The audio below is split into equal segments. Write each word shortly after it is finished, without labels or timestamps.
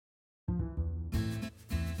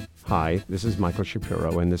Hi, this is Michael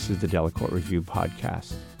Shapiro, and this is the Delacorte Review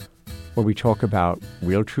podcast, where we talk about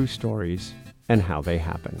real true stories and how they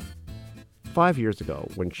happen. 5 years ago,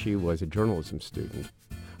 when she was a journalism student,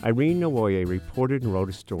 Irene Nwoye reported and wrote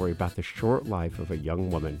a story about the short life of a young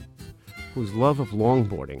woman whose love of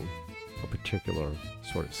longboarding, a particular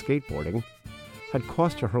sort of skateboarding, had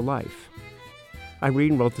cost her her life.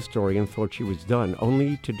 Irene wrote the story and thought she was done,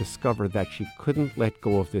 only to discover that she couldn't let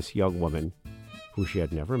go of this young woman who she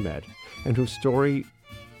had never met and whose story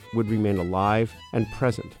would remain alive and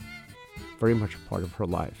present, very much a part of her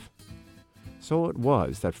life. So it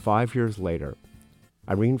was that 5 years later,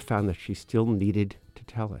 Irene found that she still needed to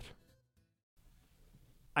tell it.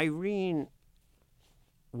 Irene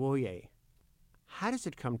Nwoye, how does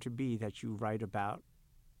it come to be that you write about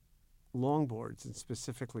longboards, and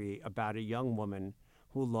specifically about a young woman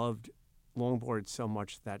who loved longboards so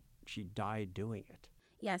much that she died doing it?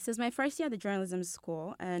 Yes, it was my first year at the journalism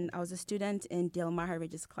school, and I was a student in Dale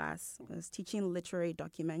Maharidge's class. I was teaching literary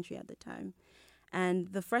documentary at the time. And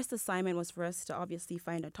the first assignment was for us to obviously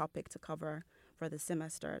find a topic to cover for the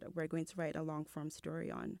semester that we're going to write a long-form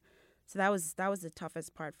story on. So that was the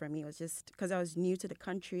toughest part for me. It was just because I was new to the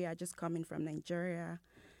country. I just come in from Nigeria.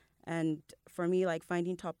 And for me, like,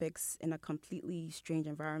 finding topics in a completely strange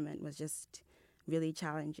environment was just really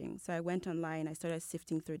challenging. So I went online, I started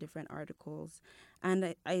sifting through different articles,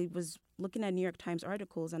 and I was looking at New York Times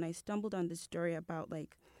articles, and I stumbled on this story about,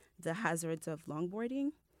 like, the hazards of longboarding.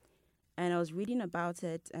 And I was reading about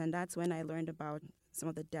it, and that's when I learned about some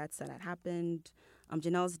of the deaths that had happened.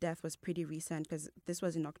 Janelle's death was pretty recent because this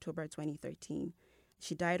was in October 2013.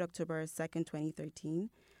 She died October 2nd, 2013,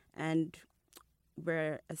 and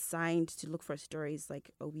we're assigned to look for stories like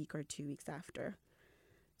a week or 2 weeks after.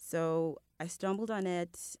 So I stumbled on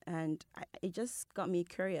it, and it just got me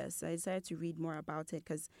curious. I decided to read more about it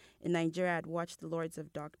because in Nigeria, I'd watched The Lords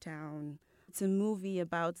of Dogtown. It's a movie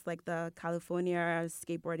about, like, the California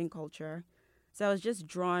skateboarding culture. So I was just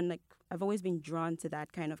drawn, like, I've always been drawn to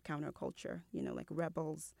that kind of counterculture, like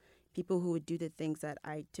rebels, people who would do the things that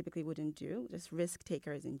I typically wouldn't do, just risk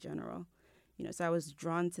takers in general. So I was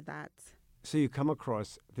drawn to that. So you come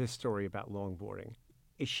across this story about longboarding.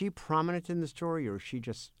 Is she prominent in the story, or is she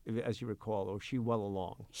just, as you recall, or is she well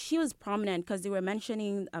along? She was prominent because they were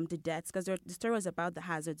mentioning the deaths, because the story was about the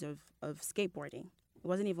hazards of skateboarding. It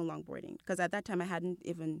wasn't even longboarding, because at that time I didn't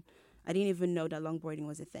even know that longboarding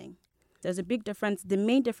was a thing. There's a big difference. The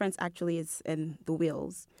main difference actually is in the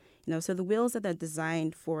wheels. So the wheels that are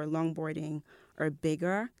designed for longboarding are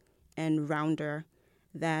bigger and rounder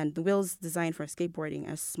than the wheels designed for skateboarding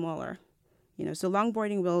are smaller. So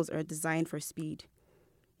longboarding wheels are designed for speed.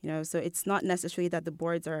 So it's not necessarily that the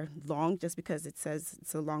boards are long just because it says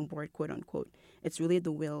it's a longboard, quote unquote. It's really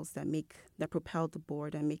the wheels that propel the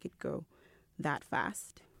board and make it go that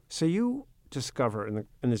fast. So you discover in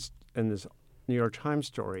this New York Times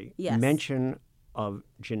story, yes, mention of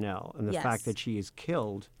Janelle and the yes, fact that she is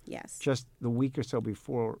killed, yes, just the week or so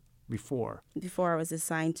before. Before I was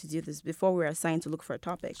assigned to do this, before we were assigned to look for a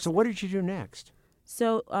topic. So what did you do next?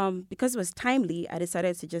 So because it was timely, I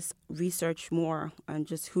decided to just research more on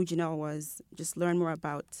just who Janelle was, just learn more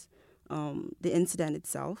about the incident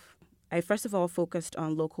itself. I first of all focused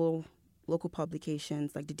on local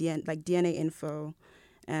publications like DNA Info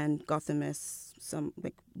and Gothamist,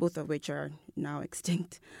 both of which are now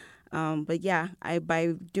extinct. But yeah,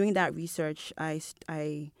 by doing that research,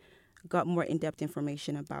 I got more in-depth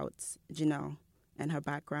information about Janelle and her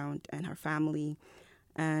background and her family,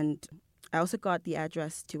 and I also got the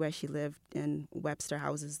address to where she lived in Webster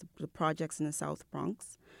Houses, the projects in the South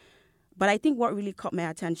Bronx. But I think what really caught my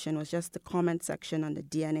attention was just the comment section on the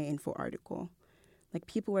DNA Info article. Like,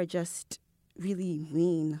 people were just really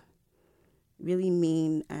mean.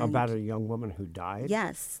 And about a young woman who died?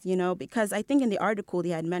 Yes, because I think in the article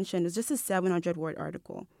they had mentioned, it was just a 700-word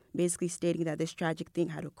article, basically stating that this tragic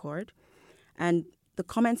thing had occurred. And the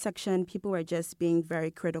comment section, people were just being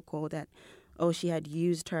very critical that, she had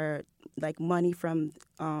used her, like, money from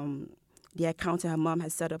the account that her mom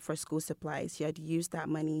had set up for school supplies. She had used that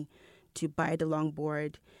money to buy the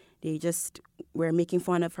longboard. They just were making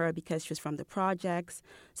fun of her because she was from the projects.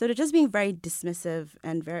 So they're just being very dismissive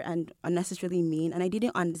and unnecessarily mean. And I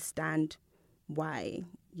didn't understand why.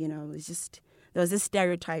 It's just, there was this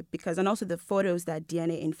stereotype and also the photos that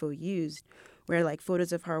DNA Info used were like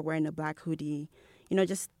photos of her wearing a black hoodie,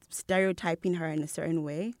 just stereotyping her in a certain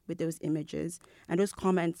way with those images. And those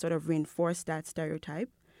comments sort of reinforced that stereotype.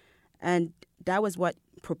 And that was what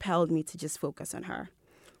propelled me to just focus on her.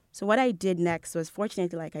 So what I did next was,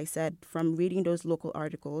 fortunately, like I said, from reading those local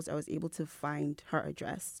articles, I was able to find her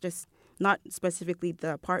address, just not specifically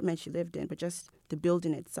the apartment she lived in, but just the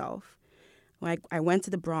building itself. When I went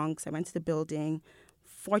to the Bronx, I went to the building.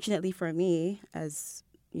 Fortunately for me, as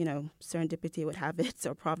serendipity would have it,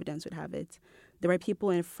 or Providence would have it, there were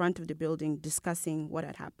people in front of the building discussing what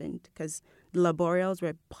had happened because the Laboriels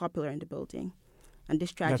were popular in the building. And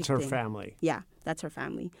this tragic thing. That's her family. Yeah, that's her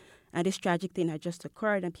family. And this tragic thing had just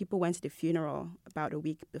occurred, and people went to the funeral about a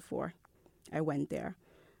week before I went there.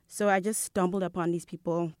 So I just stumbled upon these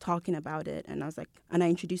people talking about it, and I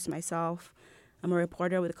introduced myself. I'm a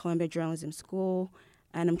reporter with the Columbia Journalism School,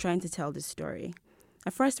 and I'm trying to tell this story.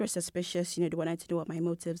 At first, they were suspicious, they wanted to know what my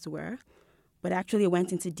motives were, but actually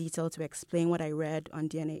went into detail to explain what I read on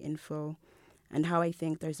DNA Info and how I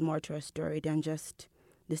think there's more to our story than just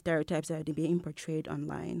the stereotypes that are being portrayed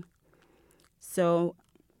online. So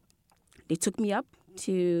they took me up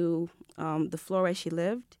to the floor where she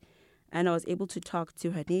lived, and I was able to talk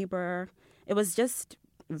to her neighbor. It was just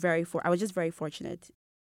I was just very fortunate.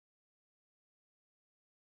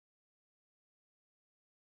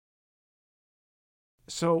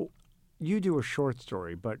 So you do a short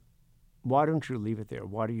story, but why don't you leave it there?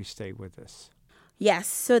 Why do you stay with this? Yes,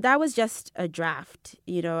 so that was just a draft,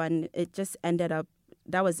 and it just ended up,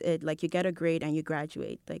 that was it. Like, you get a grade and you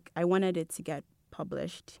graduate. Like, I wanted it to get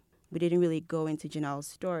published. We didn't really go into Janelle's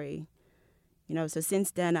story. So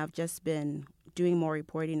since then, I've just been doing more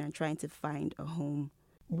reporting and trying to find a home.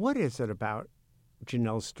 What is it about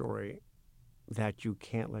Janelle's story that you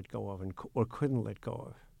can't let go of or couldn't let go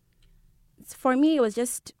of? For me, it was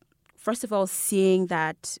just, first of all, seeing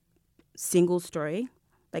that single story,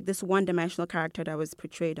 like this one-dimensional character that was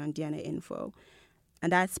portrayed on DNA Info.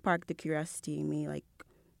 And that sparked the curiosity in me, like,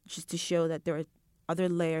 just to show that there are other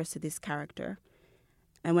layers to this character.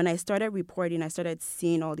 And when I started reporting, I started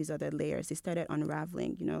seeing all these other layers. They started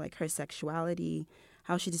unraveling, like her sexuality,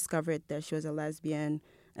 how she discovered that she was a lesbian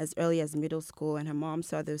as early as middle school, and her mom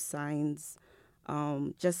saw those signs.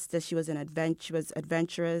 Just that she was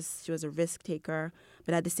adventurous, she was a risk taker,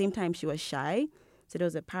 but at the same time she was shy. So there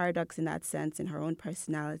was a paradox in that sense in her own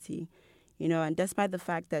personality, and despite the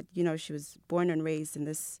fact that, she was born and raised in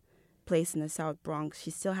this place in the South Bronx,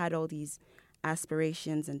 she still had all these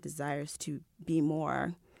aspirations and desires to be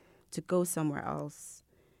more, to go somewhere else,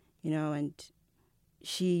 and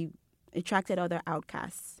she attracted other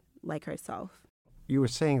outcasts like herself. You were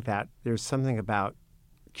saying that there's something about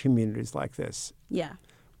communities like this, Yeah.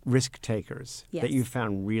 risk takers, Yes. that you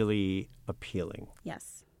found really appealing.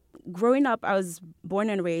 Yes. Growing up, I was born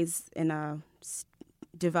and raised in a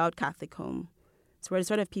devout Catholic home. So we're the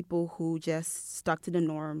sort of people who just stuck to the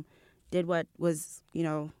norm, did what was,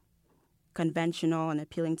 conventional and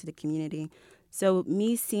appealing to the community. So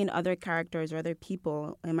me seeing other characters or other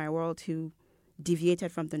people in my world who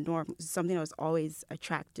deviated from the norm was something that was always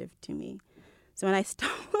attractive to me. So when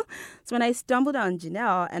I stumbled on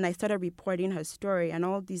Janelle and I started reporting her story and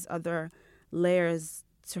all these other layers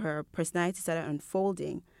to her personality started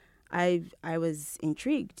unfolding, I was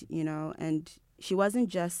intrigued, and she wasn't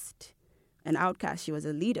just an outcast, she was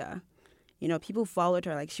a leader. People followed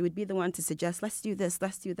her, like she would be the one to suggest, let's do this,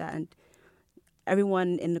 let's do that, and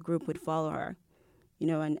everyone in the group would follow her,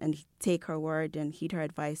 and take her word and heed her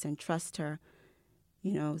advice and trust her,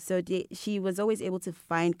 So she was always able to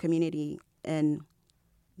find community and,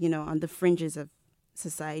 on the fringes of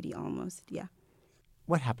society almost, yeah.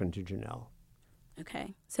 What happened to Janelle?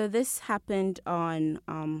 Okay, so this happened on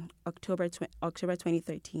October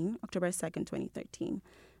 2013, October 2nd, 2013,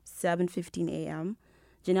 7:15 a.m.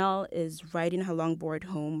 Janelle is riding her longboard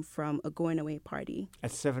home from a going-away party.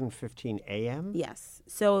 At 7:15 a.m.? Yes.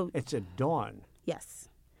 So It's at dawn. yes.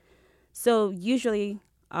 So usually,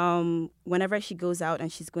 whenever she goes out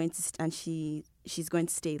and she's going to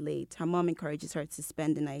stay late, her mom encourages her to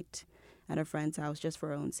spend the night at her friend's house just for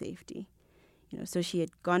her own safety. So she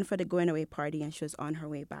had gone for the going-away party and she was on her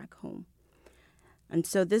way back home. And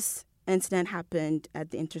so this incident happened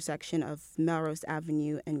at the intersection of Melrose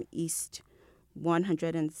Avenue and East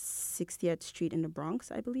 160th Street in the Bronx,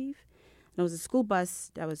 I believe. And it was a school bus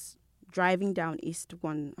that was driving down East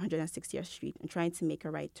 160th Street and trying to make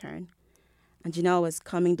a right turn. And Janelle was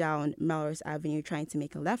coming down Melrose Avenue trying to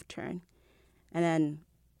make a left turn. And then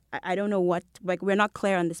I don't know what, we're not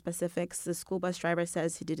clear on the specifics. The school bus driver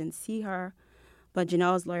says he didn't see her. But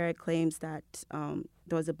Janelle's lawyer claims that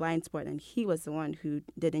there was a blind spot, and he was the one who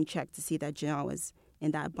didn't check to see that Janelle was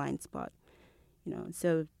in that blind spot.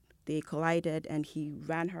 So they collided, and he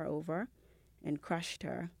ran her over and crushed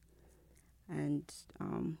her. And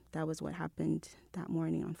that was what happened that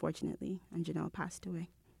morning, unfortunately, and Janelle passed away.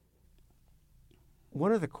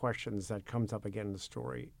 One of the questions that comes up again in the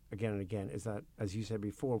story, again and again, is that, as you said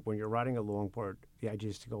before, when you're riding a longboard, the idea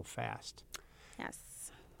is to go fast.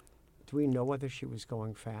 Yes. Do we know whether she was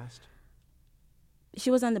going fast? She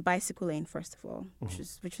was on the bicycle lane, first of all,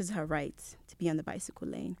 which was her right to be on the bicycle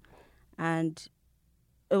lane. And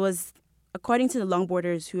it was, according to the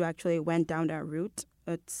longboarders who actually went down that route,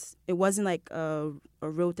 it wasn't like a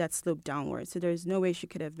road that sloped downwards. So there's no way she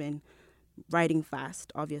could have been riding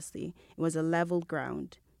fast, obviously. It was a level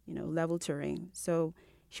ground, level terrain. So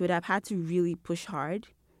she would have had to really push hard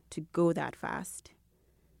to go that fast.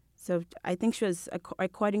 So I think she was,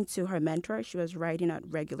 according to her mentor, she was riding at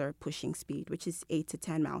regular pushing speed, which is 8 to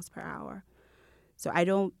 10 miles per hour. So I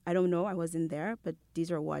don't know. I wasn't there, but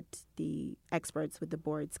these are what the experts with the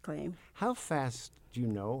boards claim. How fast do you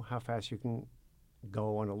know how fast you can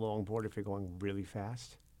go on a longboard if you're going really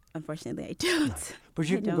fast? Unfortunately, I don't. But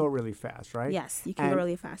you can go really fast, right? Yes, you can go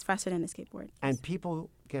really fast, faster than a skateboard. And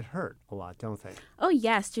people get hurt a lot, don't they? Oh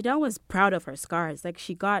yes, Janelle was proud of her scars. Like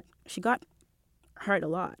she got hurt a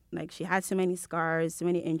lot. Like she had so many scars, so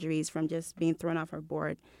many injuries from just being thrown off her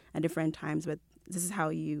board at different times. But this is how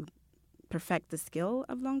you perfect the skill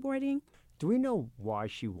of longboarding. Do we know why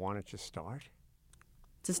she wanted to start?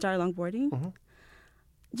 To start longboarding? Mm-hmm.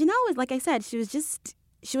 Janelle was, like I said, she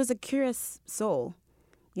was a curious soul.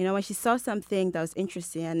 When she saw something that was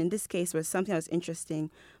interesting, and in this case was something that was interesting,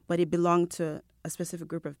 but it belonged to a specific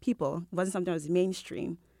group of people. It wasn't something that was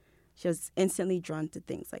mainstream. She was instantly drawn to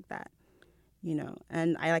things like that,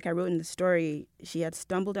 And I wrote in the story, she had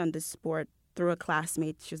stumbled on this sport through a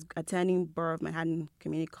classmate. She was attending Borough of Manhattan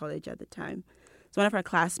Community College at the time. So one of her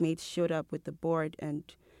classmates showed up with the board, and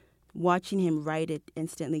watching him ride it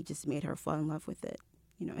instantly just made her fall in love with it.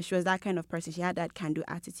 And she was that kind of person. She had that can-do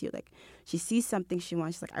attitude. Like, she sees something she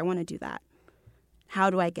wants. She's like, I want to do that.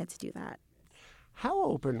 How do I get to do that? How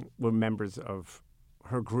open were members of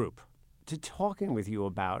her group to talking with you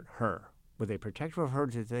about her? Were they protective of her?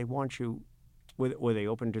 Did they want you? Were they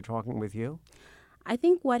open to talking with you? I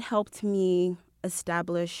think what helped me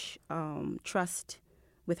establish trust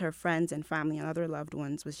with her friends and family and other loved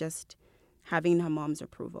ones was just having her mom's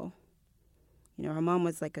approval. Her mom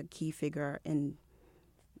was like a key figure in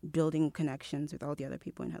building connections with all the other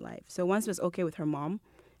people in her life. So once it was okay with her mom,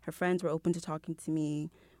 her friends were open to talking to me.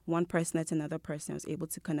 One person led to another person. I was able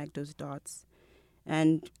to connect those dots.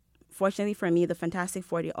 And fortunately for me, the Fantastic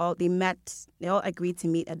Four, they all agreed to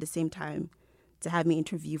meet at the same time to have me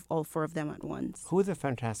interview all 4 of them at once. Who are the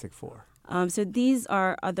Fantastic Four? So these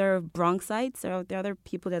are other Bronxites. They're other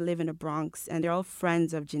people that live in the Bronx, and they're all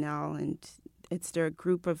friends of Janelle. And it's their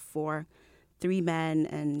group of 4, 3 men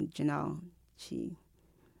and Janelle.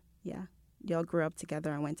 They all grew up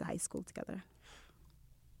together and went to high school together.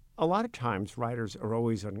 A lot of times, writers are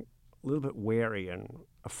always a little bit wary and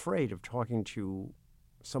afraid of talking to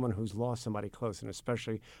someone who's lost somebody close, and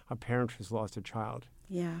especially a parent who's lost a child.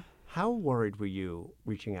 Yeah. How worried were you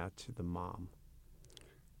reaching out to the mom?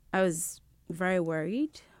 I was very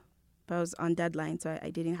worried, but I was on deadline, so I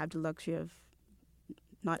didn't have the luxury of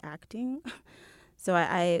not acting. So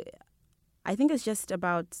I think it's just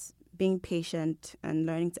about being patient and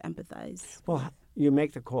learning to empathize. Well, you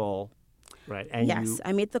make the call, right? And yes,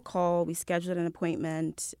 I made the call. We scheduled an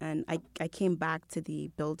appointment, and I came back to the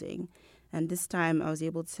building. And this time I was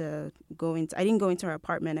able to I didn't go into her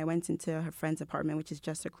apartment. I went into her friend's apartment, which is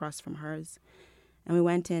just across from hers. And we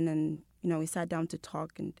went in and, we sat down to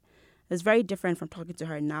talk. And it was very different from talking to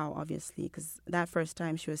her now, obviously, because that first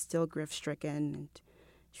time she was still grief-stricken and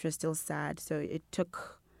she was still sad. So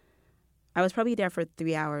I was probably there for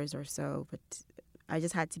 3 hours or so, but I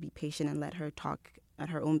just had to be patient and let her talk at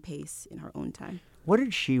her own pace in her own time. What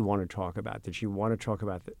did she want to talk about? Did she want to talk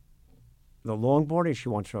about the longboarding? She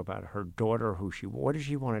wanted to talk about her daughter, what did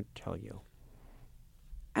she want to tell you?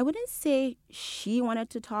 I wouldn't say she wanted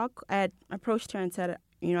to talk. I had approached her and said,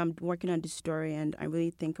 I'm working on this story, and I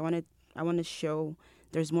really think I want to show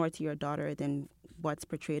there's more to your daughter than what's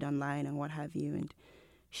portrayed online and what have you. And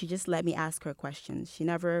she just let me ask her questions. She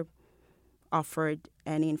never offered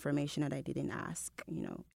any information that I didn't ask,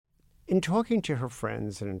 In talking to her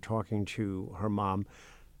friends and in talking to her mom,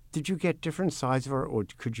 did you get different sides of her, or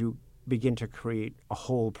could you begin to create a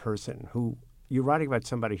whole person who you're writing about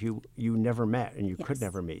somebody who you never met and you Yes. could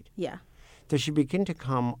never meet? Yeah. Does she begin to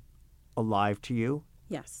come alive to you?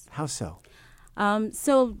 Yes. How so?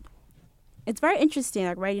 So it's very interesting,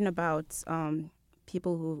 writing about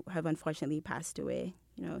people who have unfortunately passed away,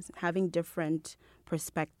 having different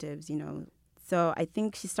perspectives, So I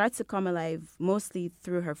think she starts to come alive mostly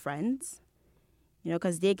through her friends,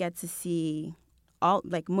 because they get to see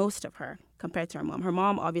most of her, compared to her mom. Her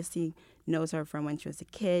mom obviously knows her from when she was a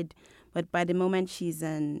kid, but by the moment she's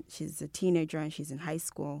a teenager and she's in high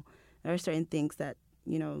school, there are certain things that,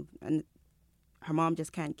 and her mom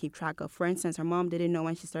just can't keep track of. For instance, her mom didn't know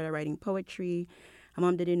when she started writing poetry. Her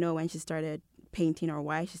mom didn't know when she started painting or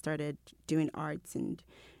why she started doing arts and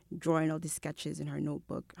drawing all these sketches in her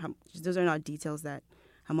notebook. Those are not details that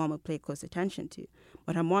her mom would pay close attention to.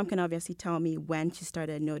 But her mom can obviously tell me when she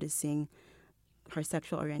started noticing her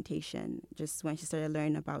sexual orientation, just when she started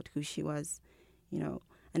learning about who she was,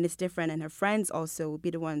 and it's different. And her friends also will be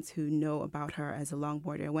the ones who know about her as a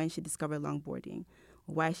longboarder, when she discovered longboarding,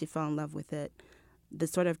 why she fell in love with it, the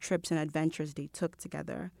sort of trips and adventures they took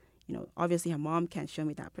together. Obviously her mom can't show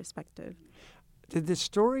me that perspective. Did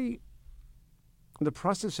the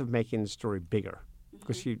process of making the story bigger,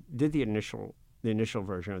 because you did the initial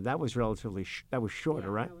version, that was relatively that was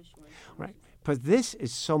shorter, right? That was short. Right. But this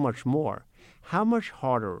is so much more. How much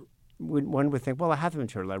harder? One would think, well, I have the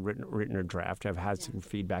material, I've written a draft, I've had some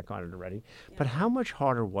feedback on it already. Yeah. But how much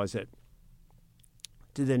harder was it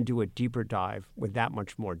to then do a deeper dive with that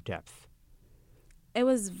much more depth? It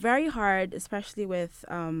was very hard, especially with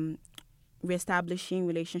reestablishing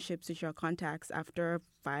relationships with your contacts after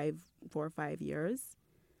 4 or 5 years.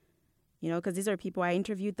 Because these are people, I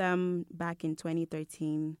interviewed them back in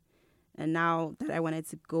 2013. And now that I wanted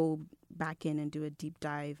to go back in and do a deep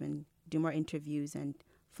dive and do more interviews and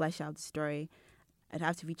flesh out the story, I'd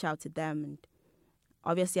have to reach out to them. And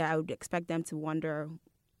obviously I would expect them to wonder,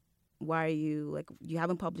 why are you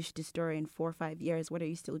haven't published this story in 4 or 5 years. What are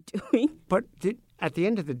you still doing? But at the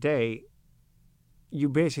end of the day, you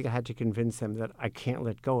basically had to convince them that I can't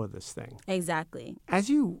let go of this thing. Exactly. As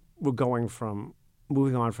you were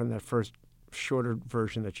moving on from that first shorter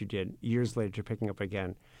version that you did, years later to picking up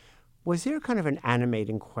again, was there kind of an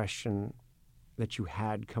animating question that you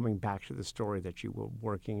had coming back to the story that you were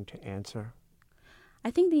working to answer? I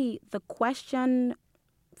think the question,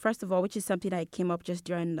 first of all, which is something I came across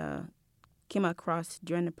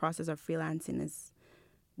during the process of freelancing, is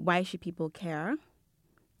why should people care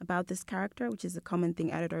about this character, which is a common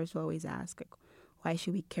thing editors will always ask. Why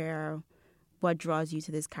should we care? What draws you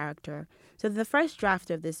to this character? So the first draft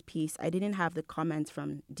of this piece, I didn't have the comments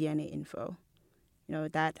from DNA Info.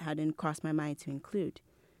 That hadn't crossed my mind to include.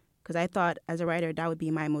 Because I thought, as a writer, that would be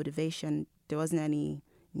my motivation. There wasn't any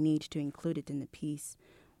need to include it in the piece.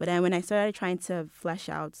 But then when I started trying to flesh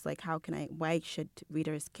out, why should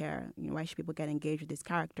readers care? Why should people get engaged with this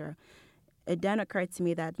character? It then occurred to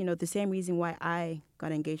me that, the same reason why I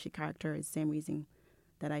got engaged with the character is the same reason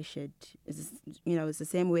that it's the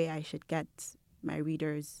same way I should get my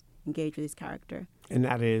readers engaged with this character. And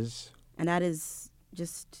that is? And that is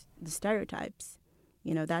just the stereotypes.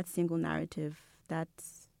 That single narrative,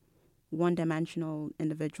 that's one-dimensional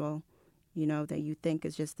individual, that you think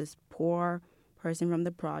is just this poor person from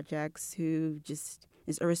the projects who just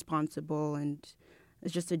is irresponsible and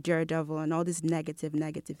is just a daredevil and all these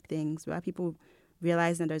negative things. But people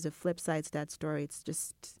realize that there's a flip side to that story. It's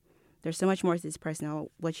just, there's so much more to this person than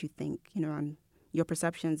what you think, and your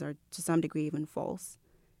perceptions are to some degree even false.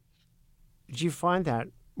 Do you find that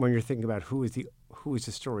when you're thinking about who is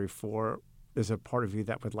the story for, there's a part of you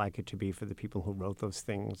that would like it to be for the people who wrote those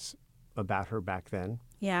things about her back then?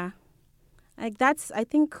 Yeah. I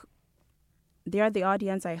think they are the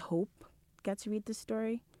audience I hope gets to read the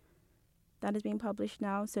story that is being published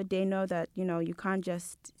now. So they know that, you can't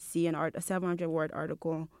just see a 700-word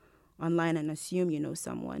article online and assume you know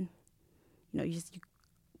someone.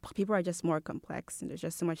 People are just more complex, and there's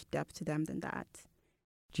just so much depth to them than that.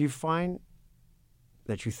 Do you find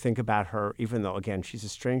that you think about her, even though, again, she's a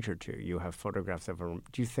stranger to you? You have photographs of her.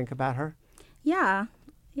 Do you think about her? Yeah,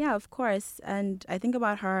 of course. And I think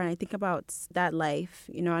about her, and I think about that life,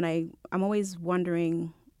 and I'm always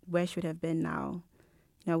wondering where she would have been now.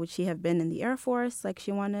 Would she have been in the Air Force like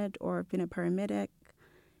she wanted, or been a paramedic?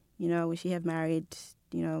 Would she have married,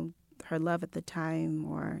 her love at the time,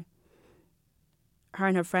 or her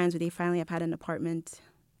and her friends, would they finally have had an apartment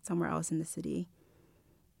somewhere else in the city?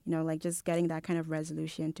 Just getting that kind of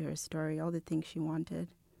resolution to her story, all the things she wanted.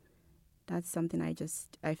 That's something I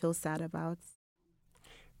feel sad about.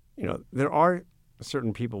 There are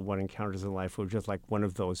certain people one encounters in life who are just like one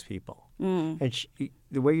of those people. Mm. And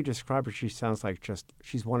the way you describe her, she sounds like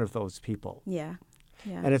she's one of those people. Yeah.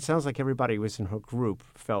 And it sounds like everybody who was in her group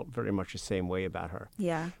felt very much the same way about her.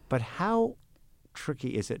 Yeah. But how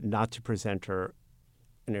tricky is it not to present her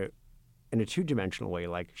in a two-dimensional way?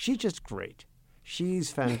 Like, she's just great.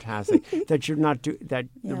 She's fantastic. That you're not the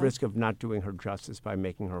risk of not doing her justice by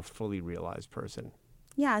making her a fully realized person.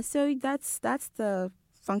 Yeah. So that's the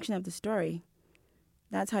function of the story.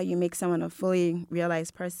 That's how you make someone a fully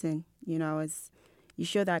realized person. as you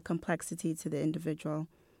show that complexity to the individual.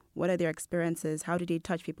 What are their experiences? How do they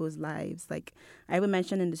touch people's lives? Like I even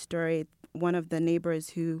mentioned in the story, one of the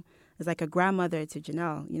neighbors who is like a grandmother to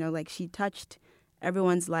Janelle, like she touched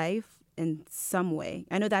everyone's life in some way.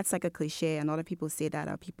 I know that's like a cliche, and a lot of people say that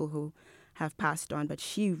are people who have passed on, but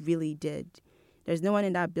she really did. There's no one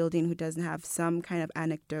in that building who doesn't have some kind of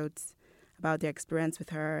anecdotes about their experience with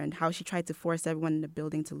her and how she tried to force everyone in the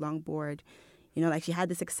building to longboard. Like she had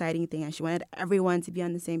this exciting thing and she wanted everyone to be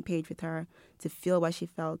on the same page with her, to feel what she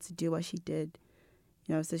felt, to do what she did.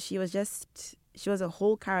 So she was a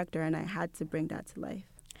whole character, and I had to bring that to life.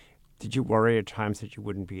 Did you worry at times that you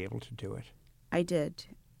wouldn't be able to do it? I did.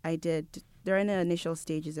 During the initial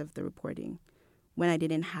stages of the reporting, when I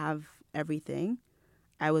didn't have everything,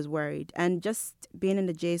 I was worried. And just being in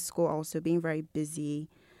the J school, also being very busy,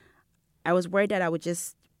 I was worried that I would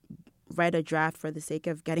just write a draft for the sake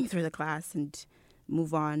of getting through the class and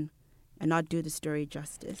move on and not do the story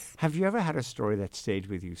justice. Have you ever had a story that stayed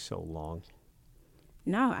with you so long?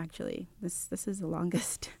 No, actually. This is the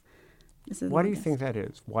longest. Why do you think that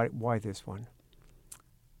is? Why this one?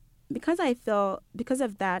 Because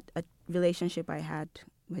of that relationship I had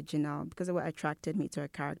with Janelle, because of what attracted me to her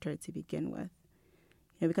character to begin with.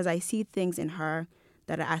 Because I see things in her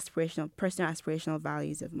that are personal aspirational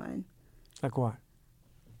values of mine. Like what?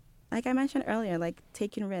 Like I mentioned earlier, like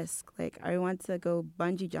taking risks. Like I want to go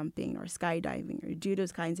bungee jumping or skydiving or do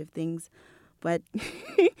those kinds of things. But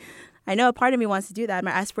I know a part of me wants to do that.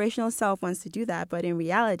 My aspirational self wants to do that. But in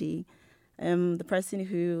reality, the person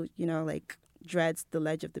who, dreads the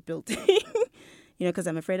ledge of the building, because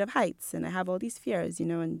I'm afraid of heights and I have all these fears,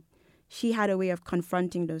 and she had a way of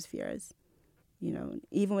confronting those fears.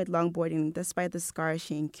 Even with longboarding, despite the scars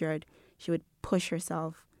she incurred, she would push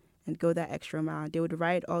herself and go that extra mile. They would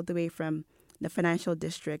ride all the way from the financial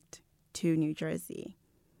district to New Jersey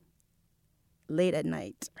late at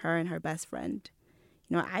night, her and her best friend.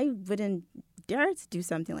 I wouldn't dare to do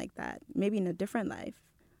something like that. Maybe in a different life,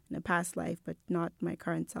 in a past life, but not my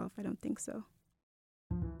current self. I don't think so.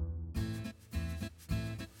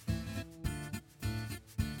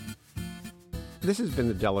 This has been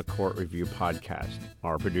the Delacorte Review Podcast.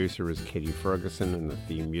 Our producer is Katie Ferguson, and the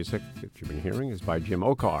theme music that you've been hearing is by Jim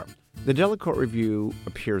Okar. The Delacorte Review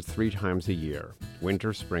appears 3 times a year,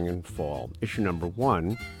 winter, spring, and fall. Issue number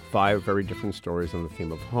 1, 5 very different stories on the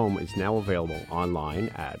theme of home, is now available online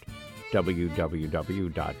at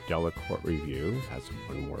www.delacortereview, that's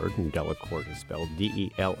one word, and Delacorte is spelled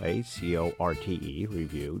DELACORTE,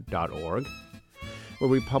 review.org, where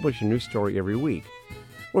we publish a new story every week.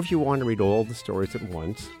 Or if you want to read all the stories at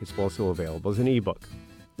once, it's also available as an ebook.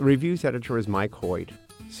 The review's editor is Mike Hoyt.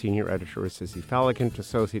 Senior editor is Sissy Falicant.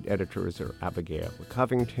 Associate editors are Abigail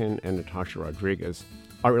Covington and Natasha Rodriguez.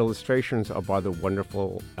 Our illustrations are by the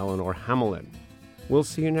wonderful Eleanor Hamelin. We'll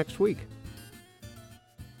see you next week.